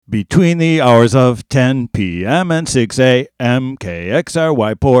Between the hours of 10 p.m. and 6 a.m.,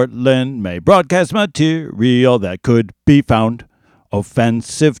 KXRY Portland may broadcast material that could be found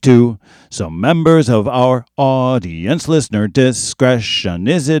offensive to some members of our audience. Listener discretion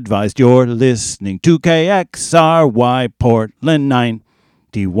is advised. You're listening to KXRY Portland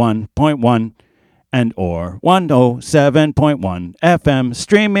 91.1 and or 107.1 FM,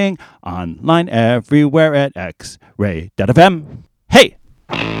 streaming online everywhere at xray.fm. Hey!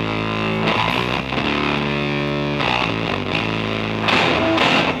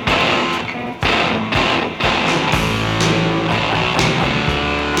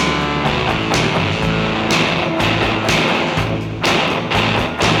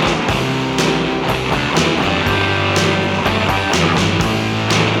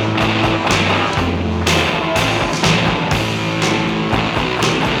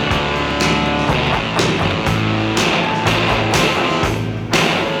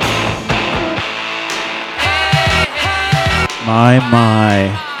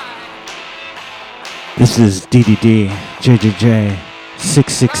 My. This is DDD JJJ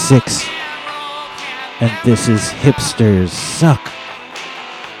 666, and this is Hipsters Suck,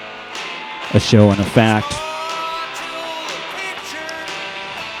 a show and a fact.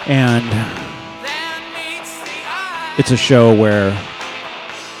 And it's a show where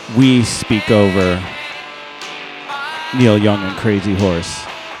we speak over Neil Young and Crazy Horse,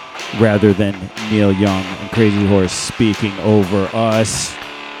 rather than Neil Young and Crazy Horse speaking over us.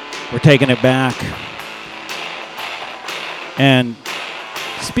 We're taking it back. And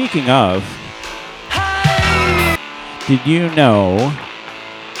speaking of, did you know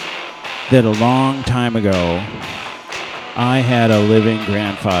that a long time ago, I had a living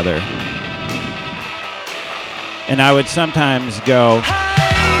grandfather? And I would sometimes go,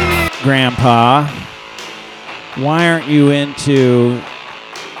 Grandpa, why aren't you into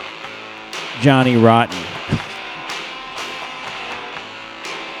Johnny Rotten?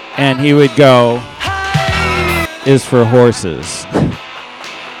 And he would go, is for horses.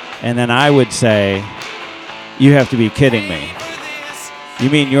 And then I would say, you have to be kidding me.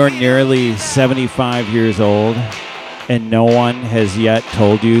 You mean you're nearly 75 years old and no one has yet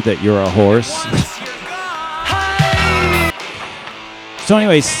told you that you're a horse? So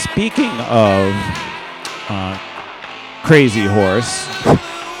anyway, speaking of Crazy Horse,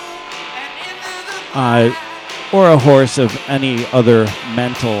 or a horse of any other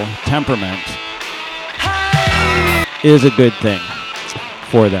mental temperament, is a good thing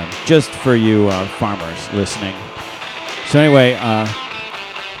for them, just for you farmers listening. So anyway,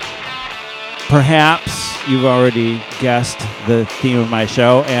 perhaps you've already guessed the theme of my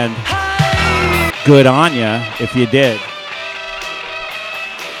show, and good on ya if you did.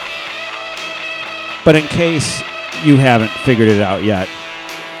 But in case you haven't figured it out yet,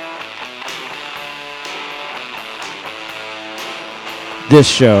 this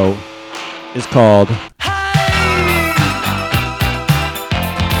show is called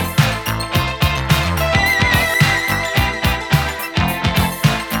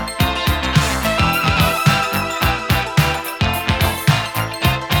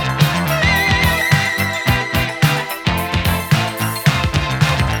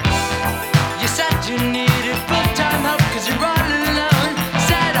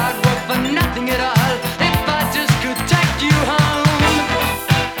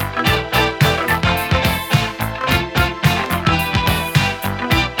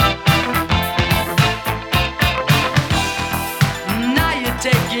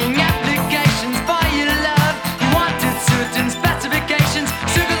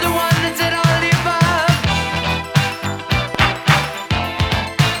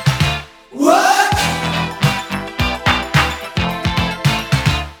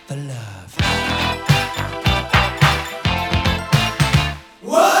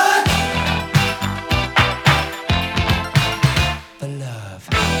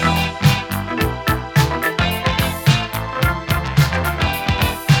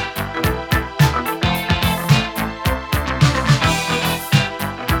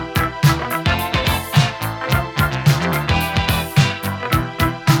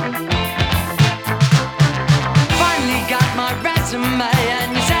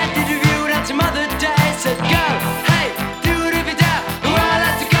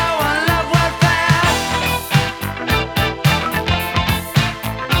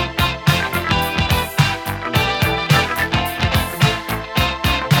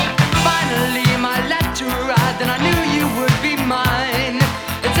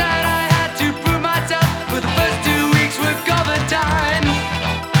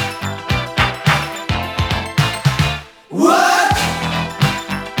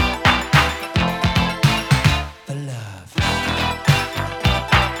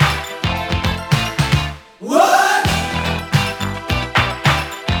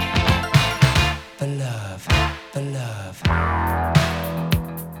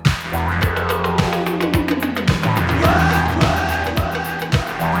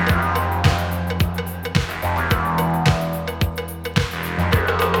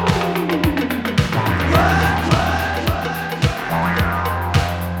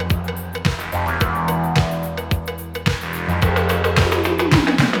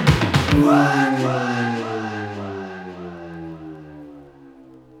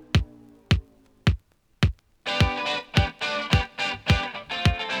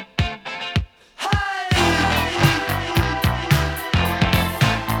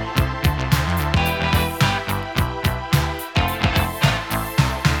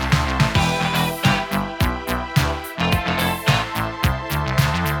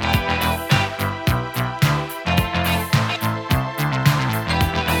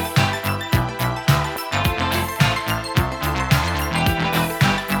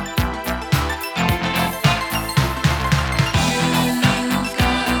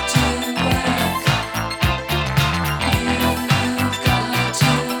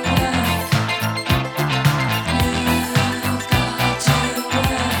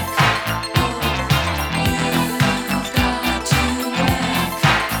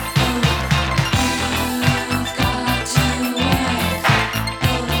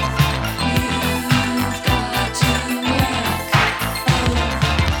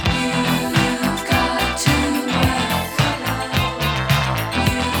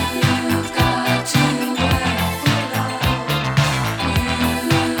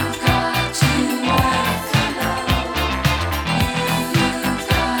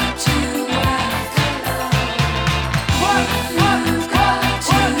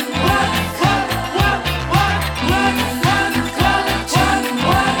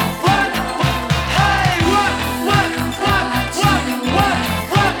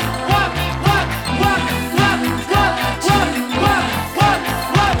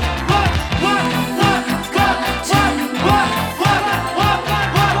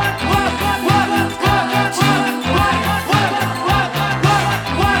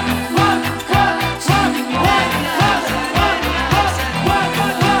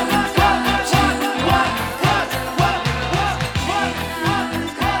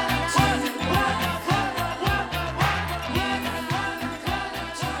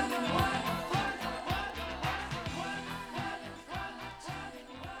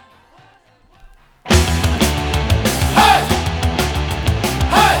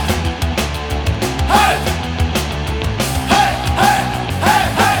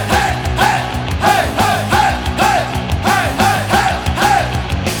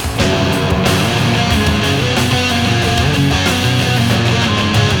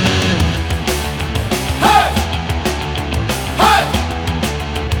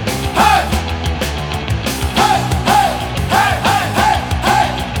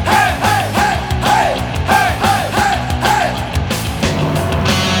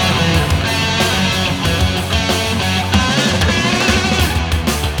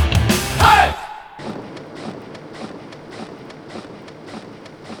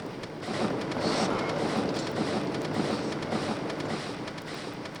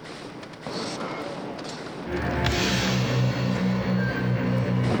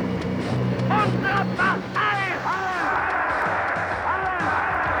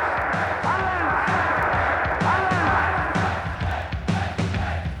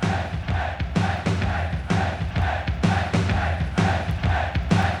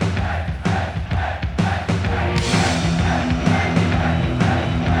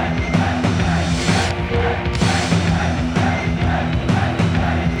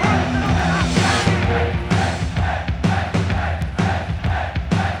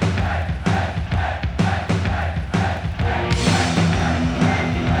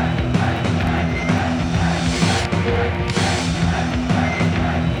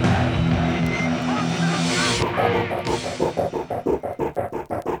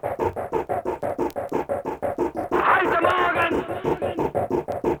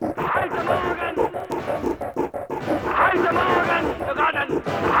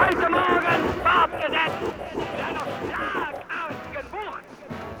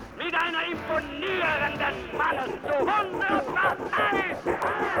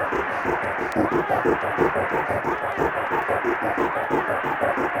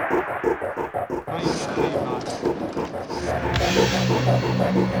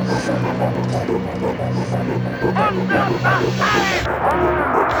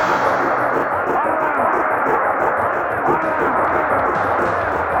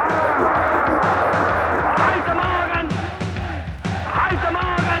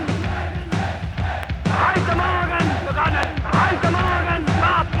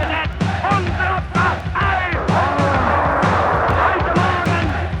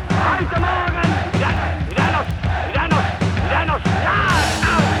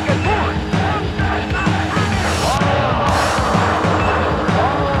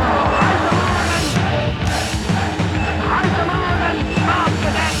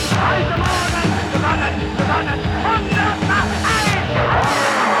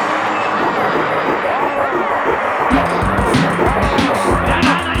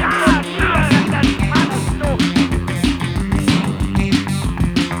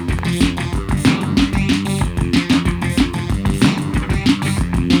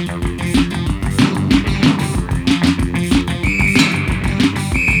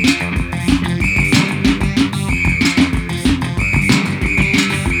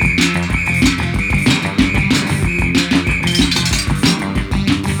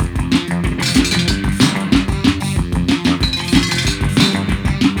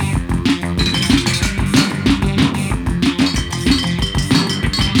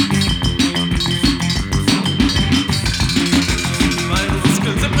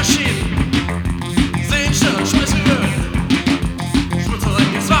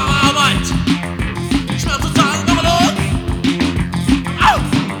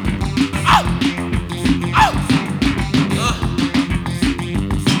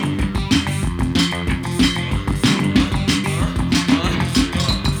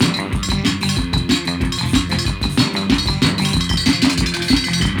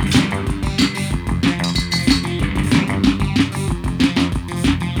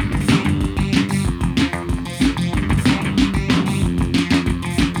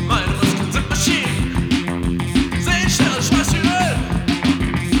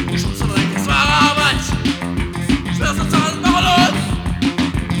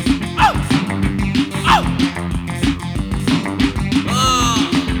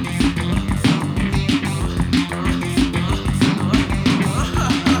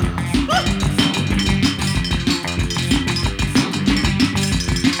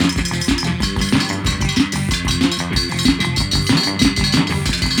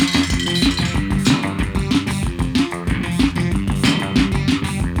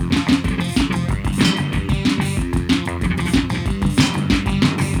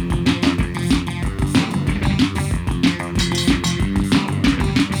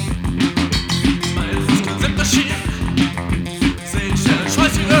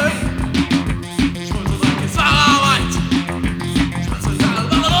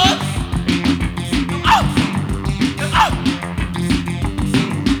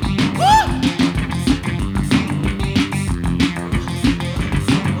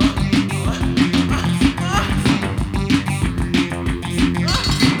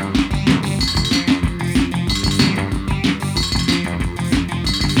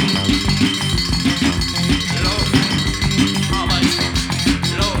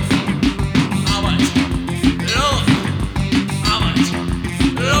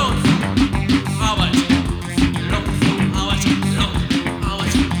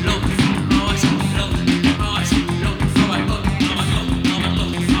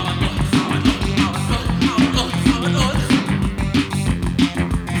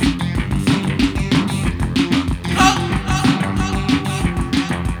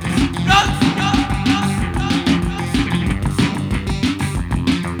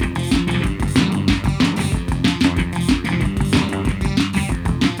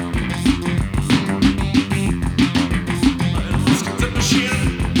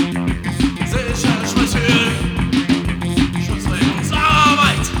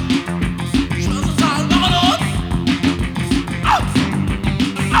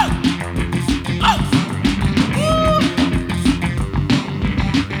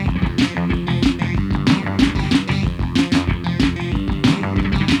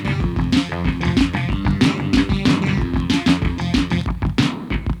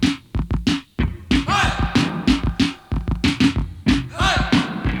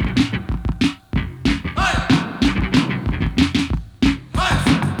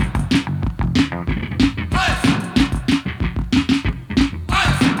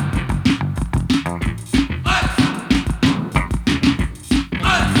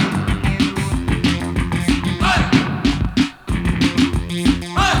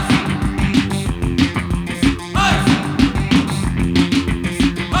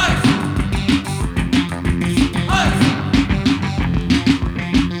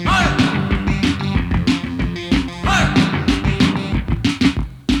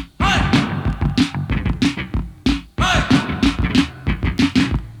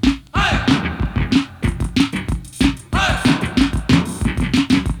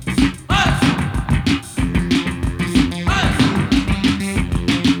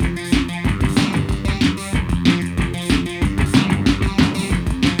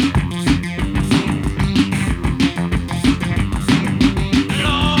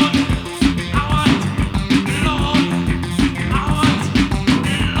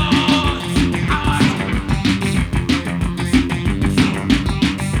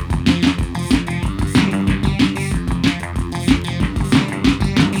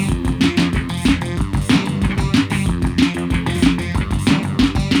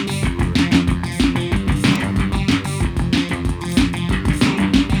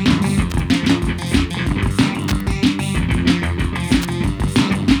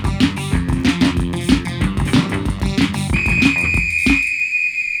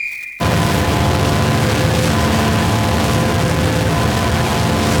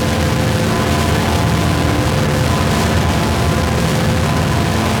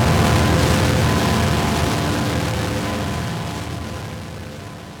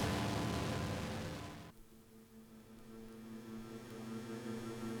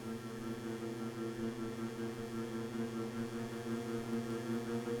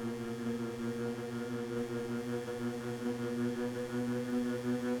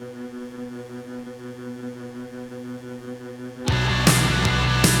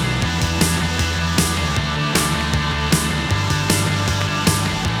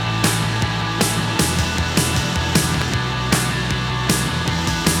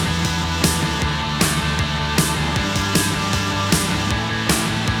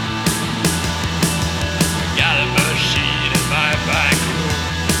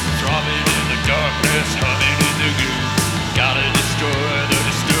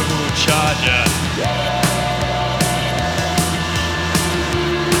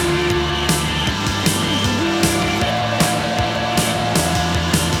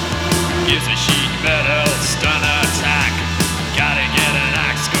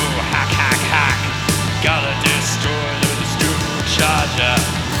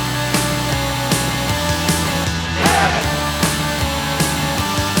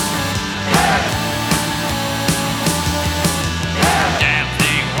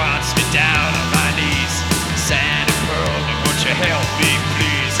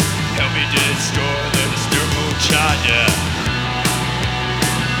shot, yeah.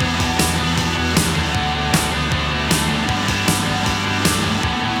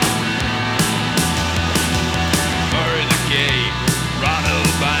 Murray the Gay,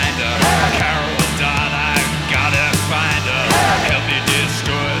 Ronald Binder, Carol Dodd, I gotta find her. Help me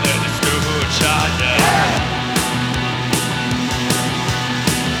destroy the destroyable charger.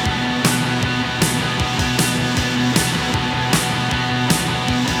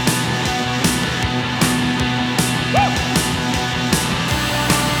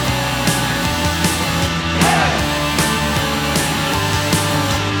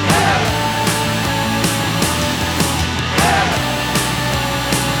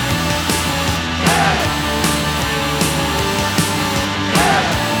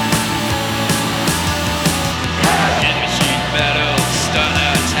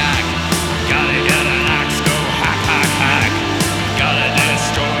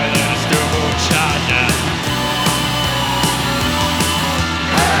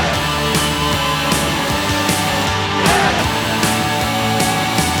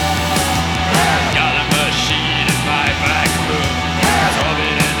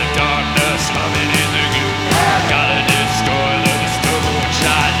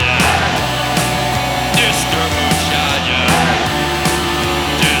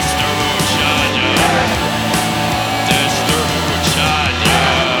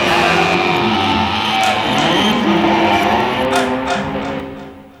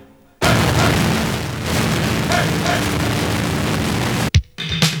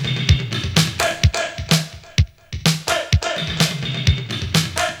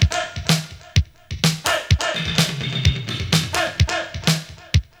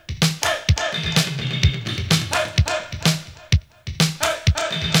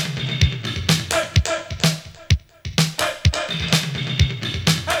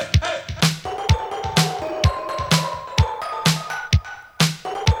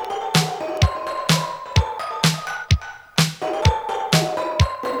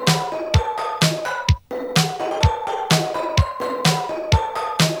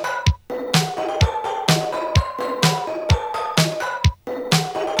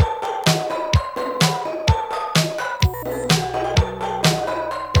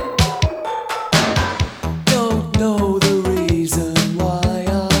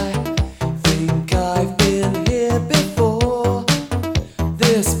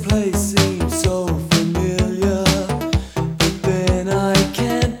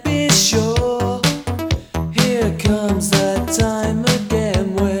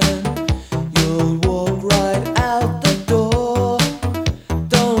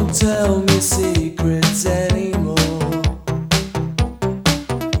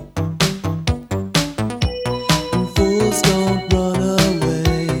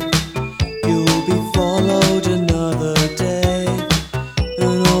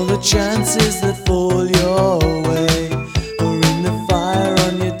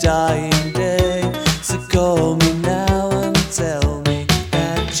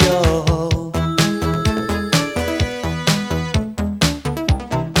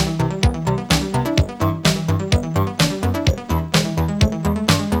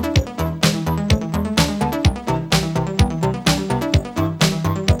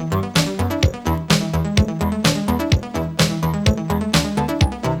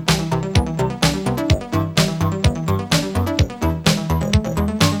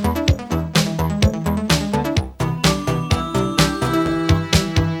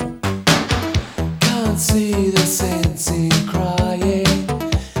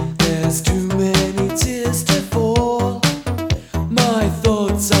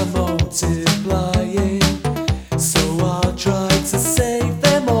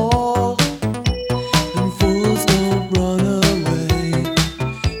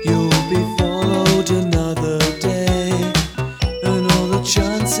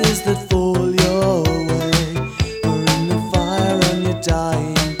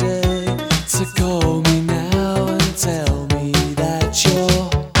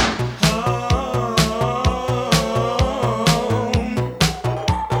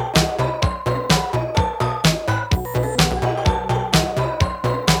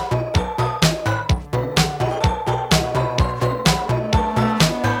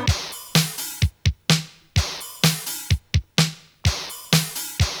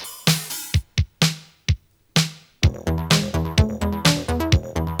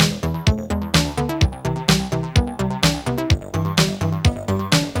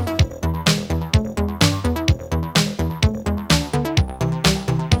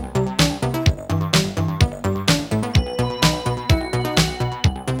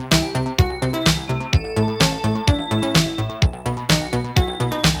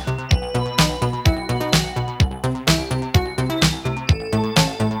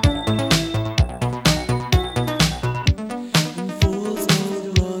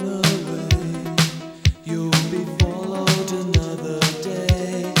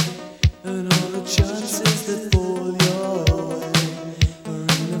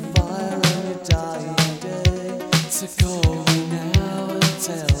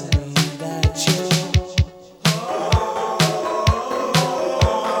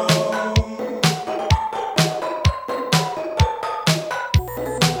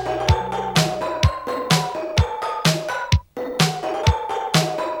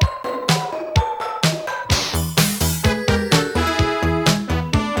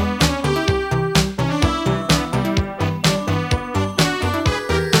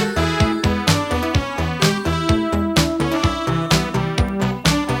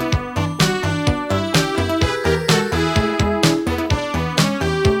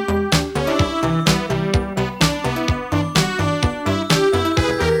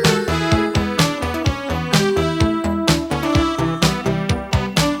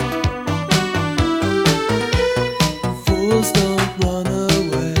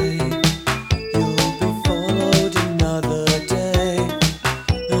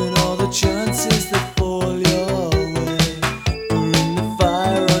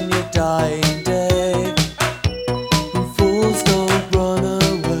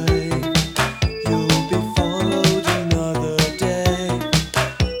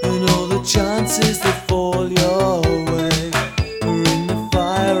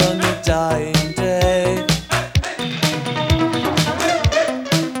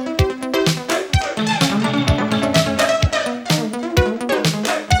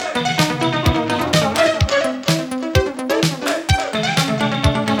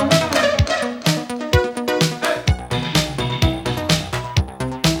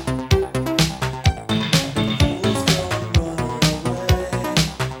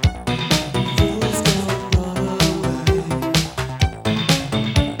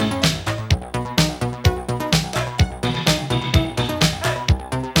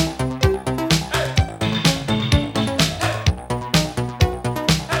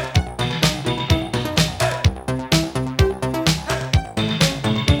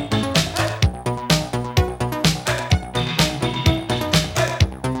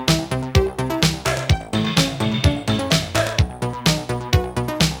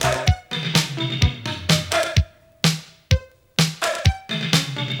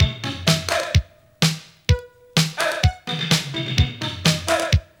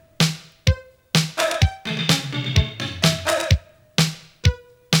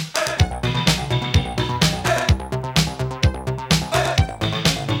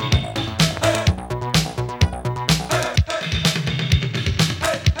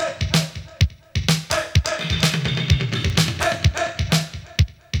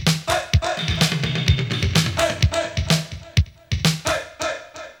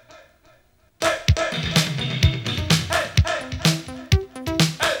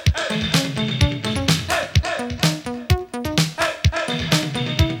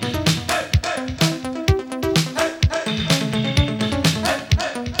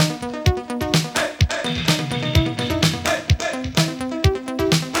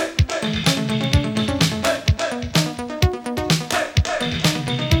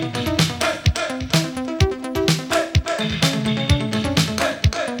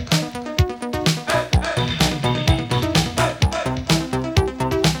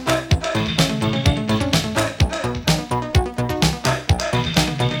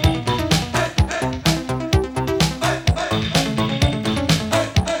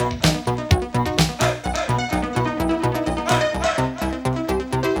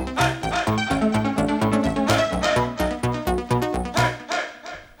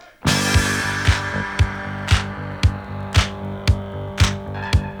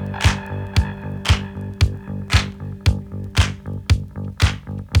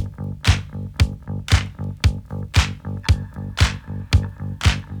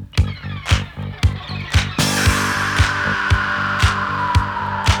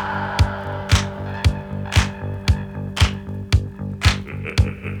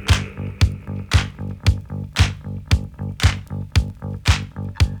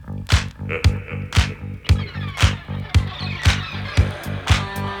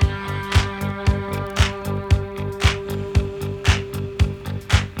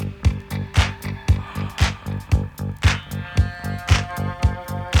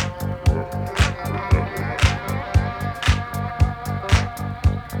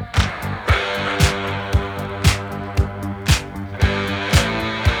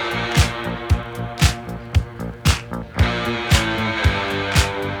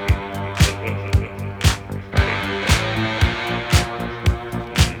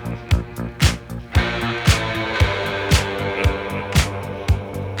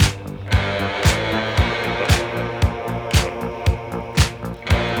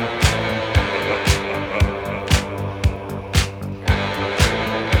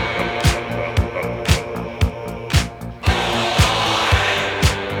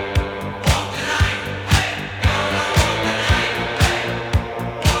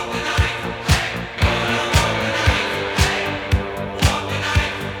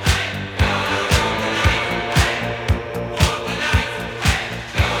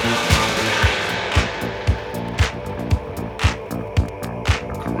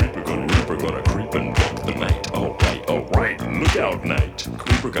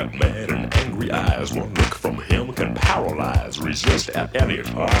 eyes. One look from him can paralyze. Resist at any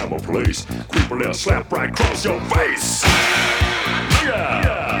time or place. Creep a little slap right across your face.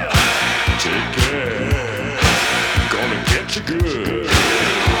 Yeah. Take care. Gonna get you good.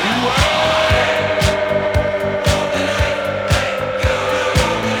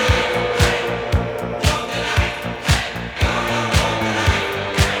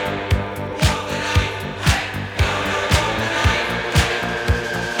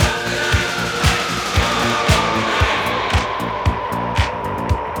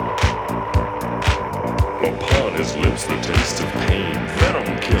 Upon his lips the taste of pain,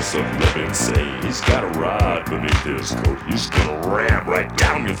 venom kiss of love insane. He's got a rod beneath his coat, he's gonna ram right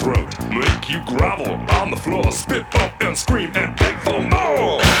down your throat. Make you grovel on the floor, spit up and scream and beg for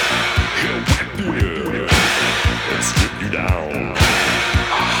more. He'll whip you and strip you down.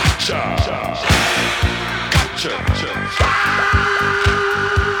 Cha, gotcha.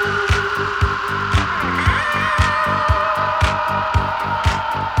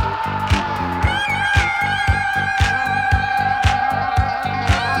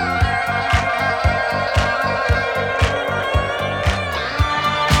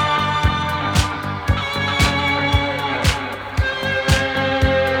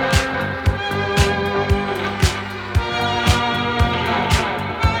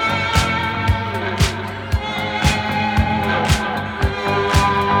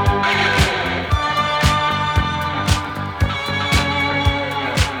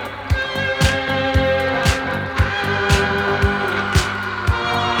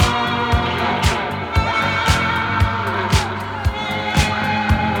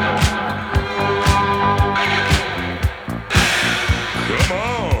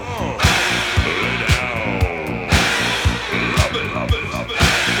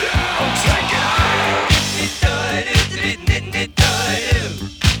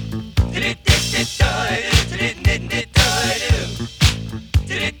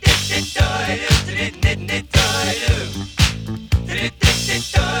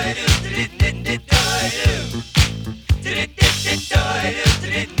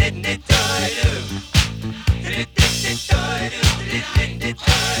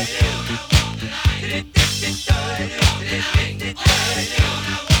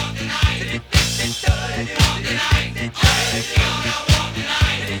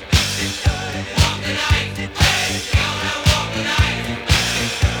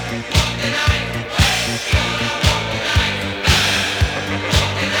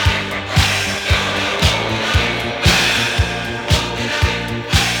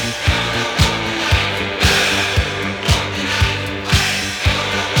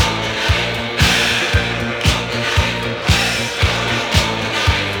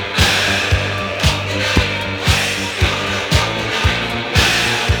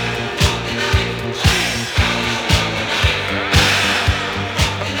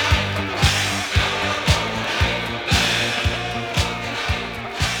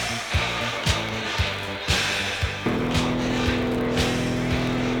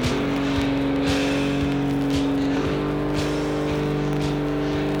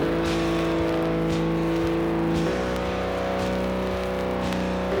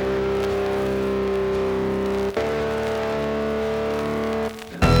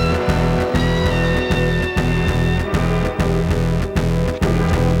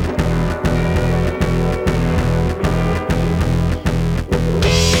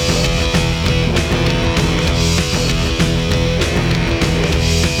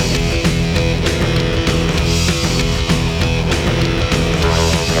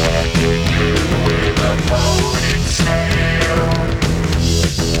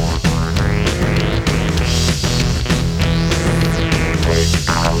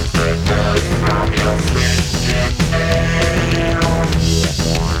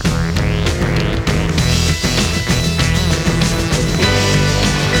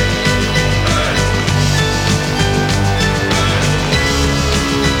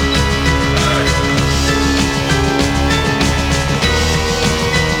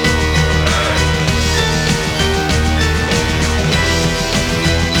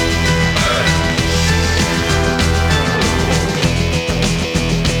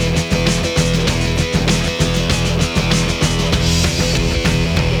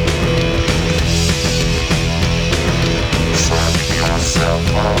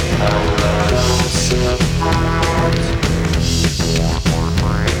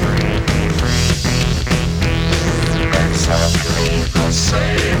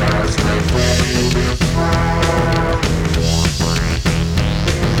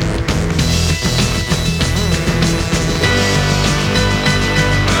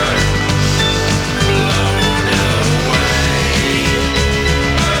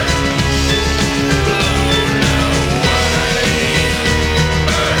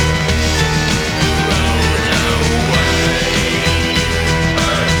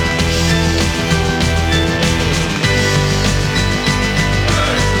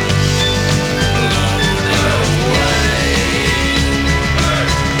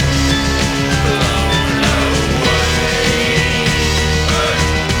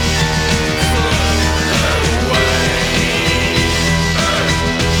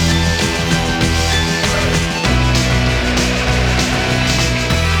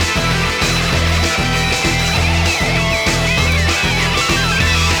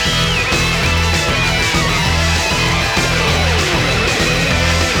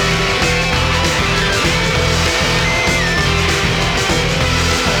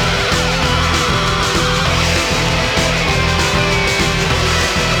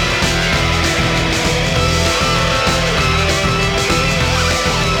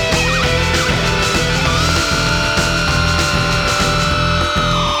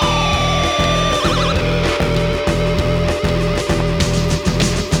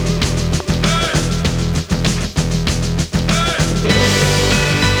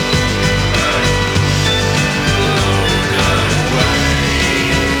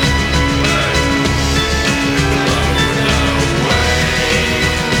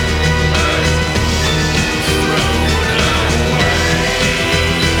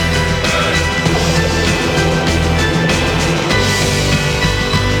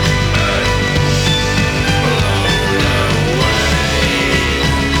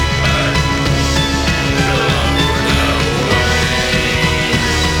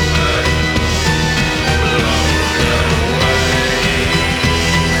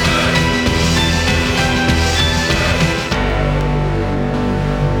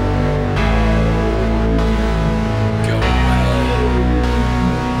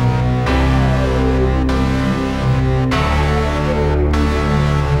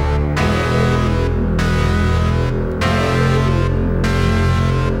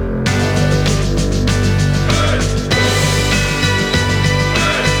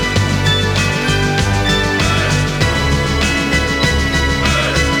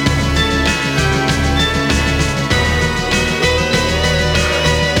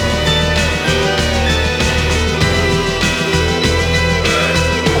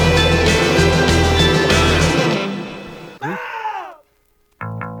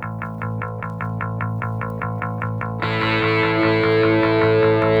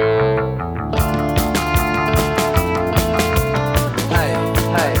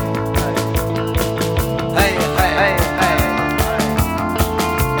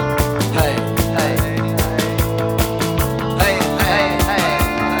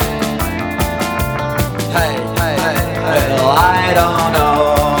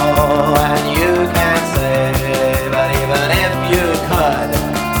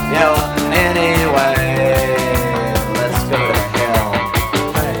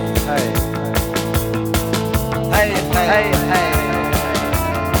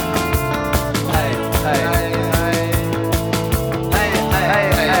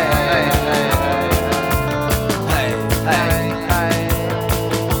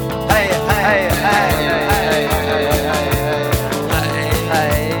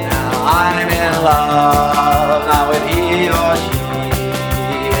 love, not with he or she.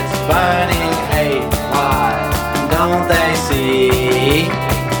 It's burning hate, why don't they see?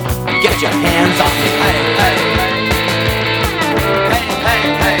 Get your hands off me, hey, hey, hey. Hey, hey,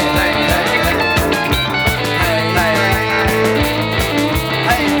 hey, hey, hey, hey. Hey, hey,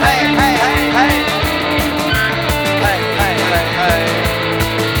 hey, hey, hey, hey, hey. Hey, hey, hey, hey.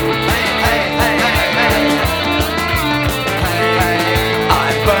 Hey, hey, hey, hey, hey. Hey, hey.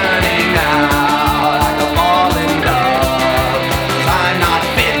 I'm burning out like a falling dove, 'cause I'm not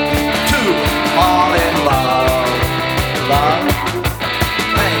fit to fall in love. Love.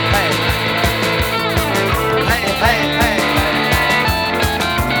 Hey, hey. Hey, hey, hey, hey.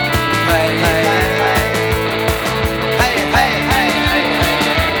 Hey, hey, hey, hey. Hey, hey, hey, hey, hey.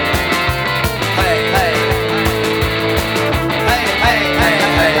 Hey, hey. Hey, hey, hey,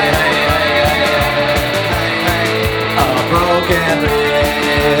 hey, hey, hey. A broken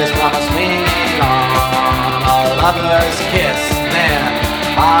wrist from a swinging arm, a lover's kiss, then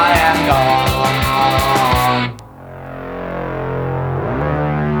I am gone.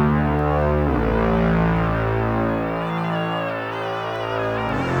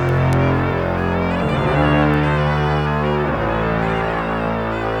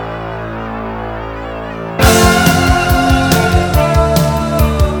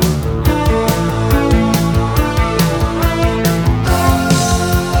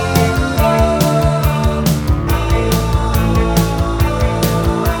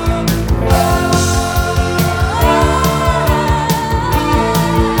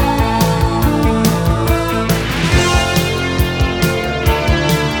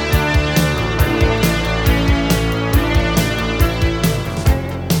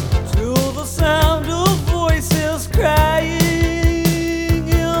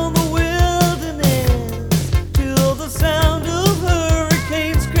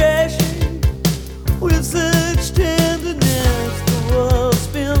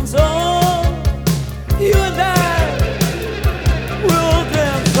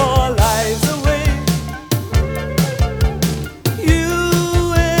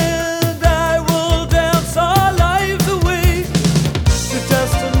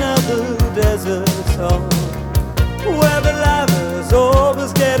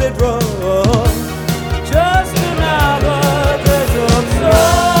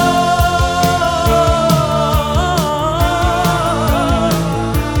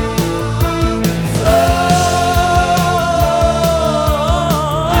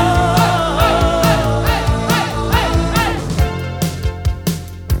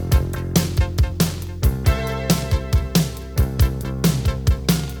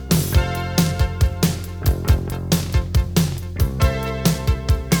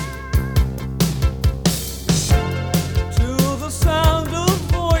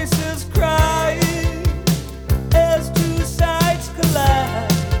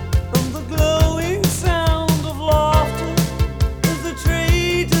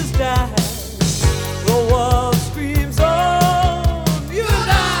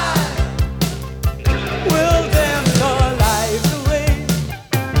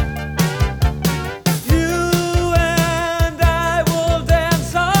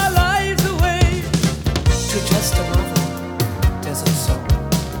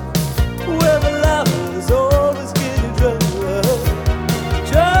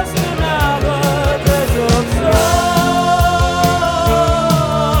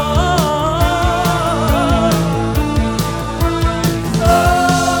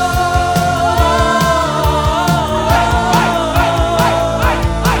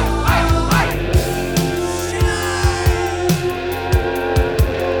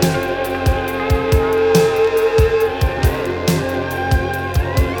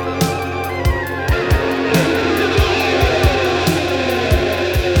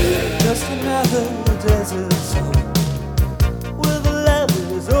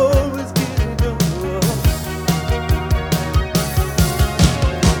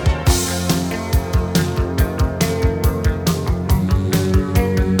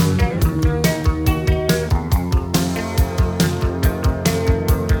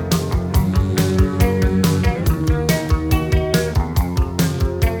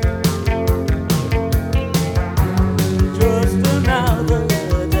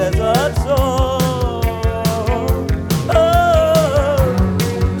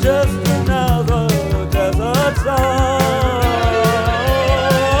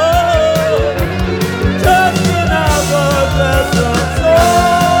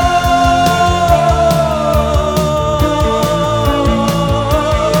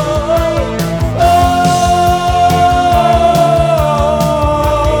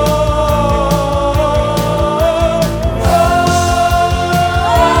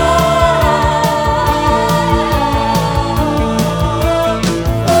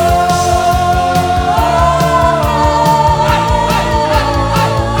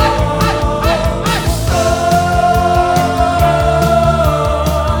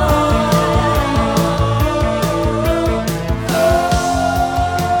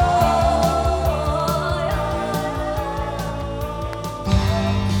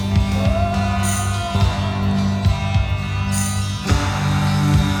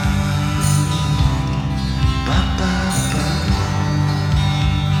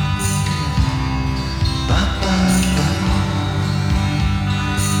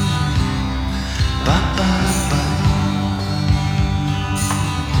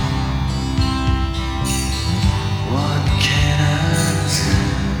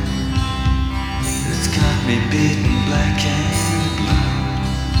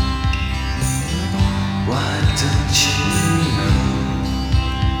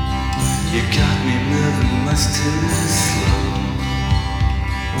 much too slow.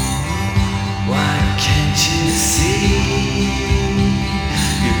 Why can't you see?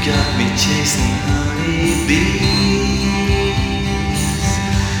 You got me chasing honeybees.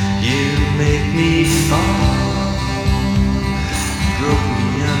 You make me fall, broke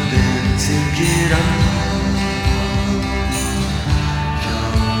me up and took it all.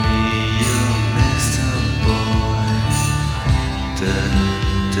 Call me your messed up boy. Da,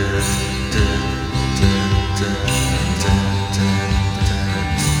 da, da, da, da, da, da, da,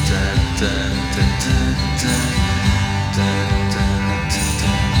 da, da, da,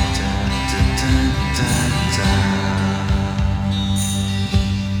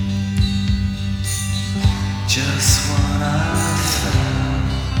 just what I thought.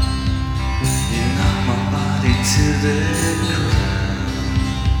 You knock my body to the ground.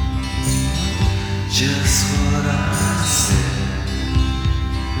 Just what I said.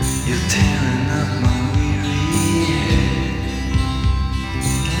 You're tearing up my weary head.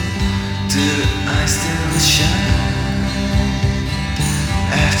 Do I still shine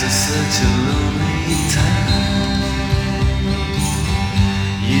after such a lonely time?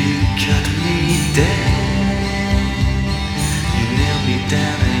 You cut me dead. You nailed me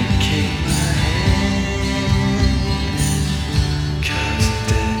down and kicked my head. 'Cause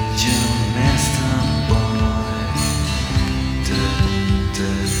that you're messed up boy. Da,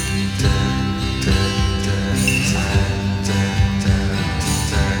 da, da, da, da, da, da, da, da,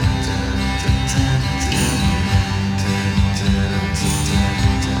 da,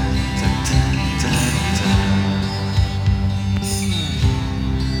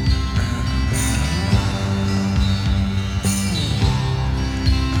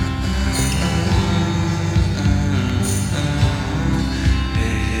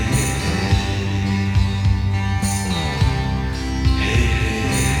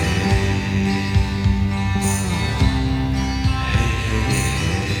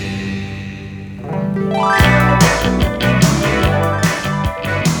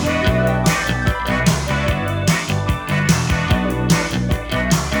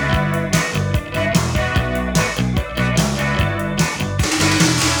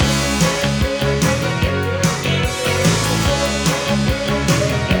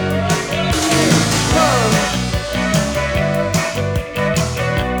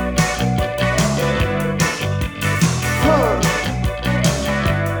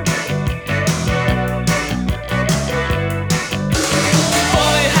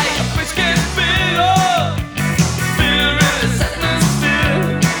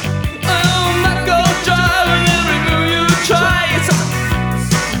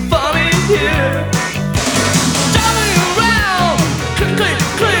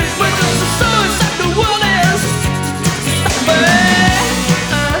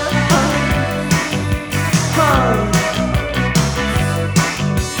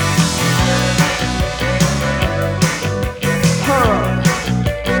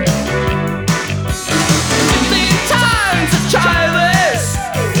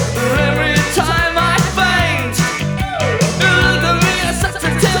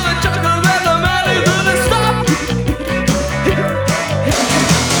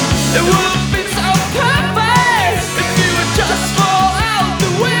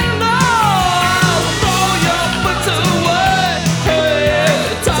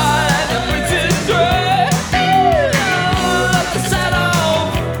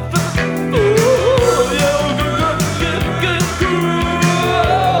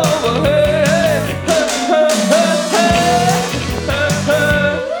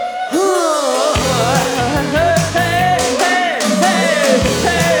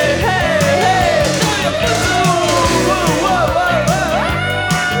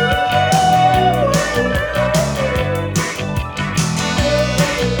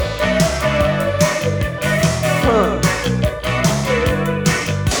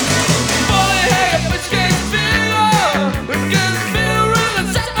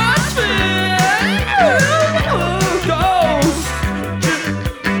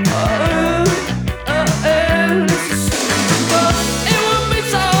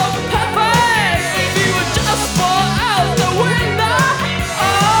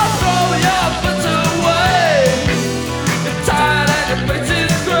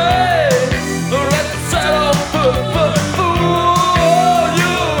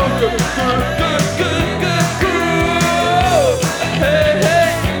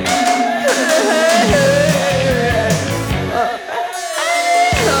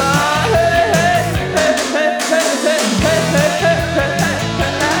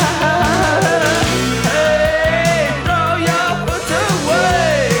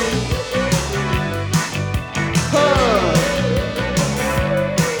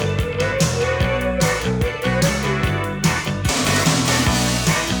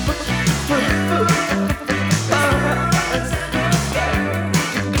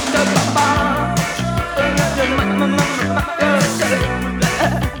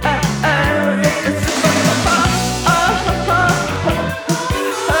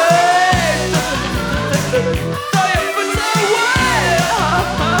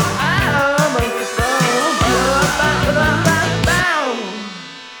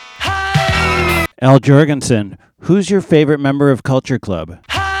 Al Jorgensen, who's your favorite member of Culture Club?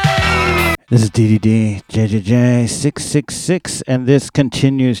 This is DDD JJJ 666, and this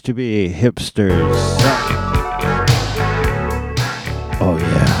continues to be Hipsters. Oh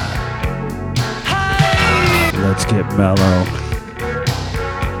yeah. Let's get mellow.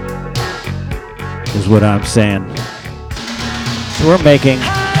 Is what I'm saying. So we're making,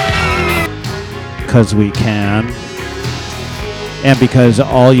 because we can, and because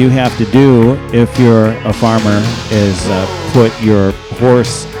all you have to do if you're a farmer is put your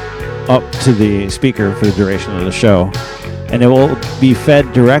horse up to the speaker for the duration of the show, and it will be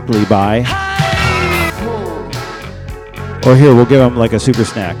fed directly by, or here, we'll give them like a super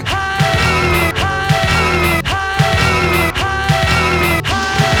snack.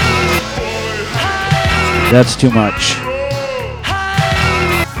 That's too much.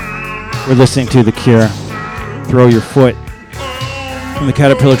 We're listening to The Cure. Throw your foot from the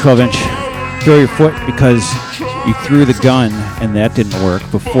Caterpillar 12-inch. Throw your foot because you threw the gun and that didn't work.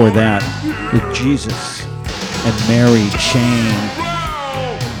 Before that, the Jesus and Mary Chain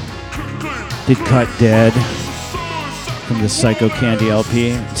did Cut Dead from the Psycho Candy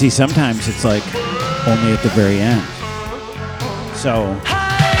LP. See, sometimes it's like only at the very end. So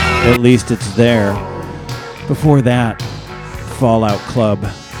at least it's there. Before that, Fallout Club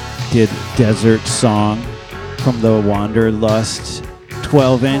did Desert Song from the Wanderlust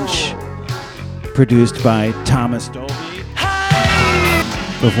 12-inch, produced by Thomas Dolby.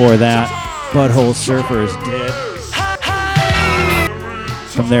 Before that, Butthole Surfers did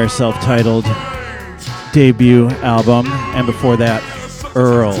from their self-titled debut album. And before that,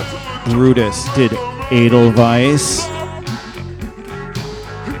 Earl Brutus did Edelweiss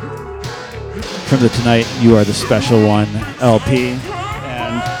from the Tonight You Are the Special One LP.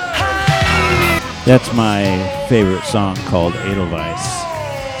 And that's my favorite song, called Edelweiss.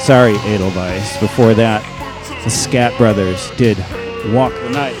 Sorry, Edelweiss. Before that, the Scat Brothers did Walk the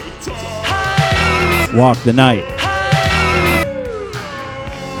Night. Walk the Night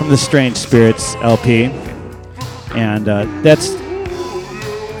from the Strange Spirits LP. And that's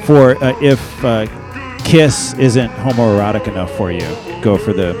for if Kiss isn't homoerotic enough for you, go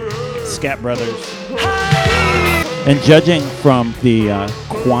for the Scat Brothers. And judging from the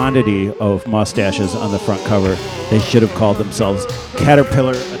quantity of mustaches on the front cover, they should have called themselves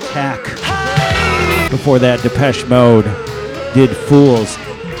Caterpillar Attack. Before that, Depeche Mode did Fools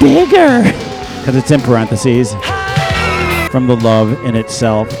Bigger, because it's in parentheses, from the Love in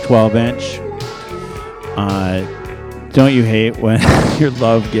Itself 12-inch. Don't you hate when your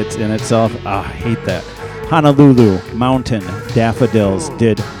love gets in itself? I hate that. Honolulu Mountain Daffodils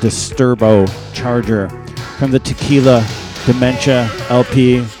did Disturbo Charger from the Tequila Dementia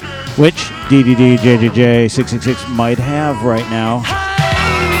LP, which DDD JJJ 666 might have right now.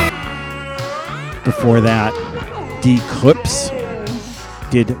 Before that, Die Krupps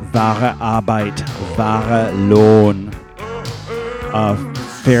did Wahre Arbeit, Wahre Lohn,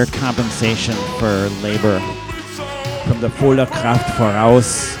 fair compensation for labor, from the Voller Kraft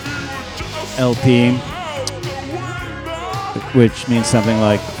Voraus LP, which means something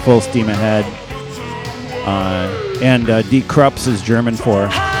like full steam ahead. And Die Krupps is German for.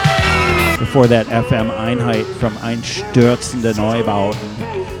 Before that, FM Einheit from Einstürzende Neubauten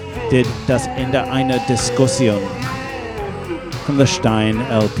did Das Ende einer Diskussion from the Stein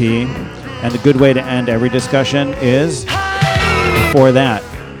LP. And a good way to end every discussion is, before that,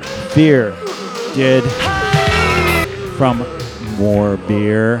 Fear did from More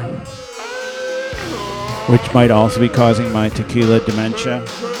Beer, which might also be causing my tequila dementia.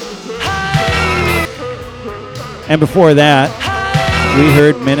 And before that, we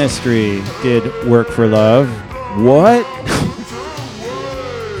heard Ministry did Work for Love. What?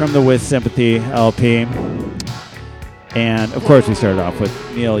 From the With Sympathy LP. And of course we started off with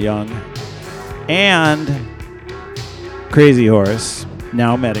Neil Young. And Crazy Horse,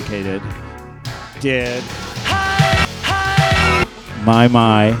 now medicated, did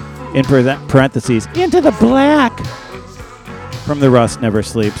My, in parentheses, Into the Black, from the Rust Never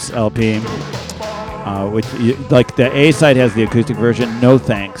Sleeps LP, which, like, the A side has the acoustic version. No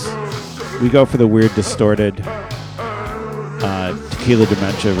thanks. We go for the weird distorted Tequila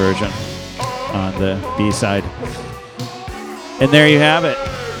Dementia version on the B side. And there you have it.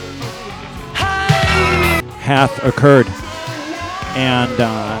 Hath occurred. And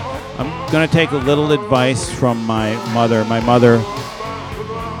I'm going to take a little advice from my mother. My mother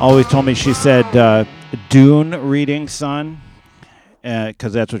always told me, she said, Dune reading son,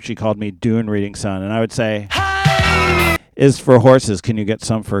 because that's what she called me, Dune reading son. And I would say, is for horses. Can you get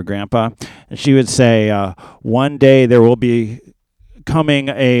some for Grandpa? And she would say, one day there will be coming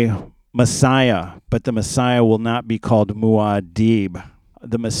a Messiah, but the Messiah will not be called Muad'Dib.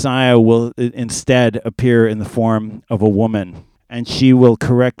 The Messiah will instead appear in the form of a woman, and she will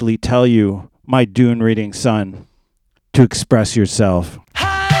correctly tell you, my Dune reading son, to express yourself.